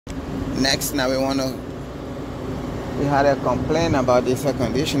Next, now we had a complaint about this air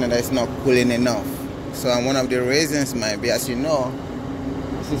conditioner that it's not cooling enough. So one of the reasons might be, as you know,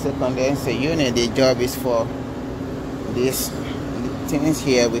 this is a condenser unit. The job is for these things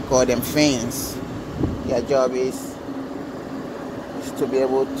here, we call them fans. Their job is to be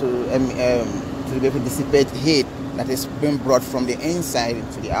able to dissipate heat that is being brought from the inside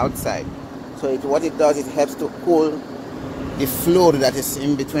to the outside. So what it does, it helps to cool the fluid that is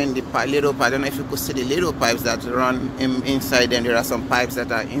in between the little pipe. I don't know if you could see the little pipes that run inside, and there are some pipes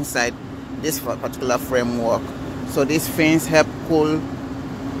that are inside this particular framework. So these fans help cool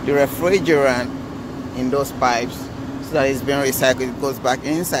the refrigerant in those pipes, so that it's being recycled. It goes back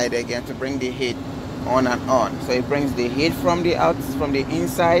inside again to bring the heat on and on. So it brings the heat from the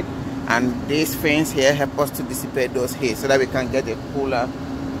inside, and these fans here help us to dissipate those heat so that we can get a cooler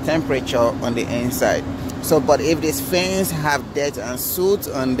temperature on the inside. So, but if these fans have dirt and soot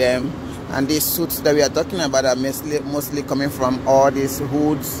on them, and these soot that we are talking about are mostly coming from all these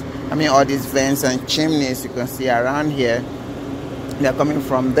hoods, all these vents and chimneys you can see around here, they are coming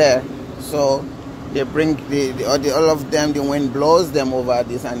from there. So they bring all of them, the wind blows them over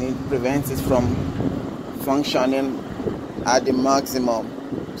this, and it prevents it from functioning at the maximum.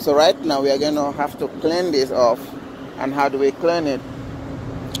 So right now we are going to have to clean this off. And how do we clean it?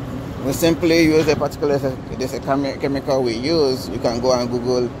 We simply use a particular, there's a chemical we use. You can go and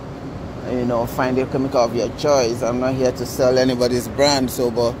Google, find a chemical of your choice. I'm not here to sell anybody's brand, so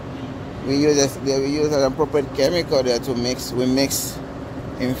but we use an appropriate chemical there to mix. We mix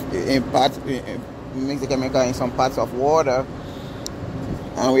we mix the chemical in some parts of water,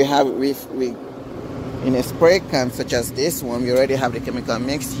 and we in a spray can such as this one, we already have the chemical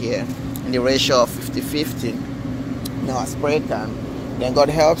mixed here in the ratio of 50-50. Now a spray can. Then God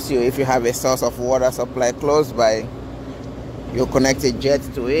helps you, if you have a source of water supply close by, you connect a jet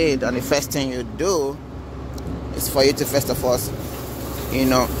to it, and the first thing you do is for you to first of all,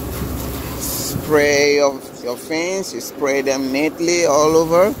 spray your fins. You spray them neatly all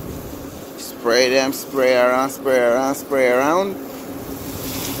over. Spray them, spray around,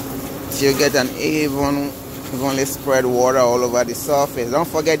 till you get an evenly spread water all over the surface. Don't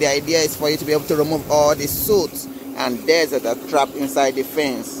forget, the idea is for you to be able to remove all the soot and dirt that are trapped inside the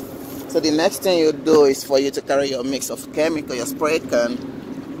fins. So the next thing you do is for you to carry your mix of chemical, your spray can.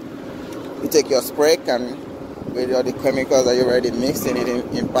 You take your spray can with all the chemicals that you already mixed in it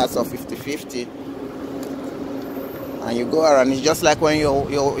in parts of 50-50, and you go around. It's just like when you're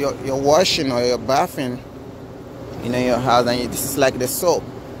washing or you're bathing, your house, and this is like the soap.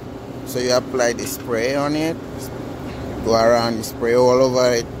 So you apply the spray on it, go around, you spray all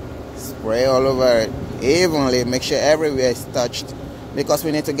over it, evenly. Make sure everywhere is touched, because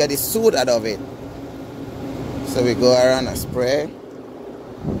we need to get the soot out of it. So we go around and spray.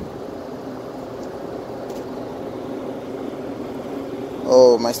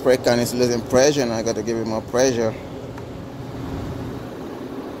 Oh, my spray can is losing pressure, and I got to give it more pressure.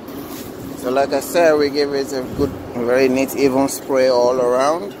 So like I said, we give it a good, very neat, even spray all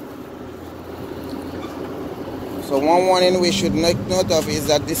around. So one warning we should make note of is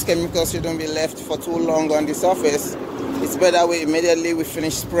that these chemicals shouldn't be left for too long on the surface. It's better we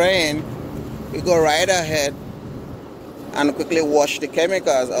finish spraying, we go right ahead and quickly wash the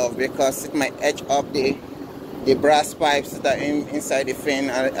chemicals off, because it might etch up the brass pipes that are inside the fan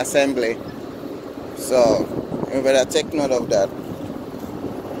assembly. So we better take note of that.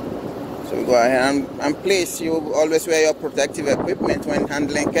 So we go ahead and please, you always wear your protective equipment when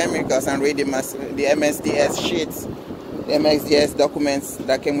handling chemicals, and read the MSDS sheets, the MSDS documents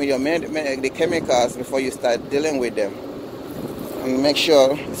that came with the chemicals before you start dealing with them. And make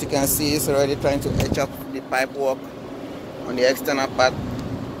sure, as you can see, it's already trying to etch up the pipe work on the external part,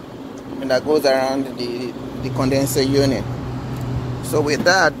 and that goes around the condenser unit. So with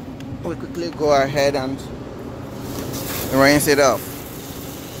that, we quickly go ahead and rinse it off.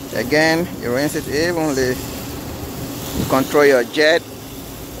 Again, you rinse it evenly. You control your jet.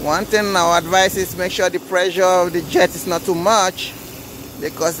 One thing our advice is, make sure the pressure of the jet is not too much,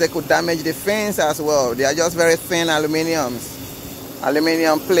 because they could damage the fins as well. They are just very thin aluminum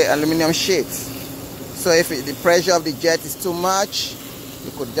sheets. So if the pressure of the jet is too much,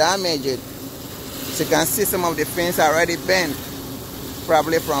 you could damage it. So you can see some of the fins are already bent,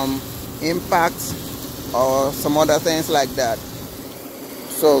 probably from impact or some other things like that.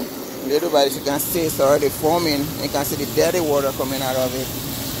 So little by little, you can see it's already forming. You can see the dirty water coming out of it.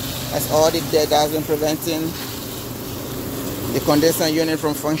 That's all the dirt that has been preventing the condenser unit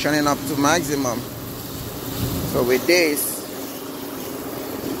from functioning up to maximum. So with this,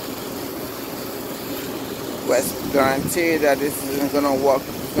 we're guaranteed that this is going to work.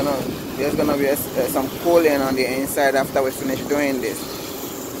 It's going to there's gonna be some cooling on the inside after we finish doing this.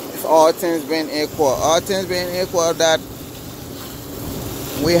 If all things being equal, that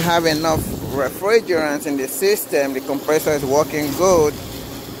we have enough refrigerant in the system, the compressor is working good,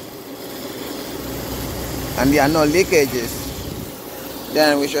 and there are no leakages,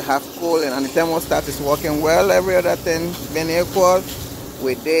 then we should have cooling, and the thermostat is working well. Every other thing being equal,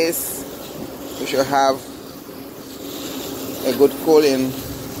 with this we should have a good cooling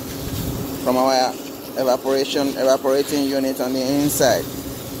from our evaporating unit on the inside.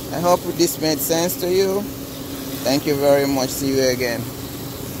 I hope this made sense to you. Thank you very much. See you again.